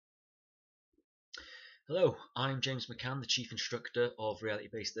Hello, I'm James McCann, the Chief Instructor of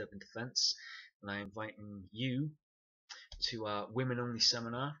Reality-Based Urban Defence, and I'm inviting you to our women-only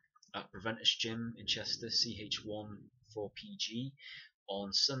seminar at Preventus Gym in Chester, CH1 4PG,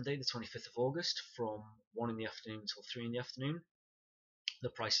 on Sunday, the 25th of August, from 1 in the afternoon until 3 in the afternoon. The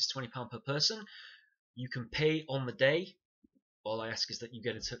price is £20 per person. You can pay on the day. All I ask is that you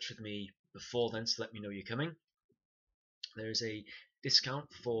get in touch with me before then to let me know you're coming. There is a discount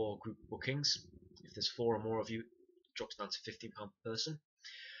for group bookings. If there's 4 or more of you, it drops down to £15 per person.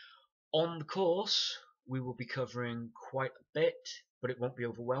 On the course, we will be covering quite a bit, but it won't be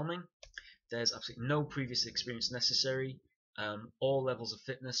overwhelming. There's absolutely no previous experience necessary. All levels of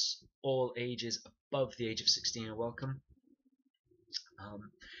fitness, all ages above the age of 16 are welcome.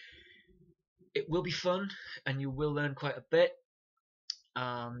 It will be fun, and you will learn quite a bit,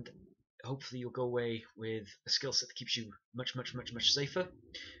 and hopefully you'll go away with a skill set that keeps you much safer.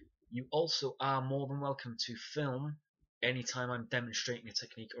 You also are more than welcome to film anytime I'm demonstrating a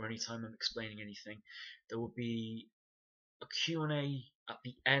technique or anytime I'm explaining anything. There will be a Q&A at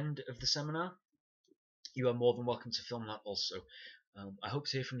the end of the seminar. You are more than welcome to film that also. I hope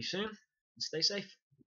to hear from you soon, and stay safe.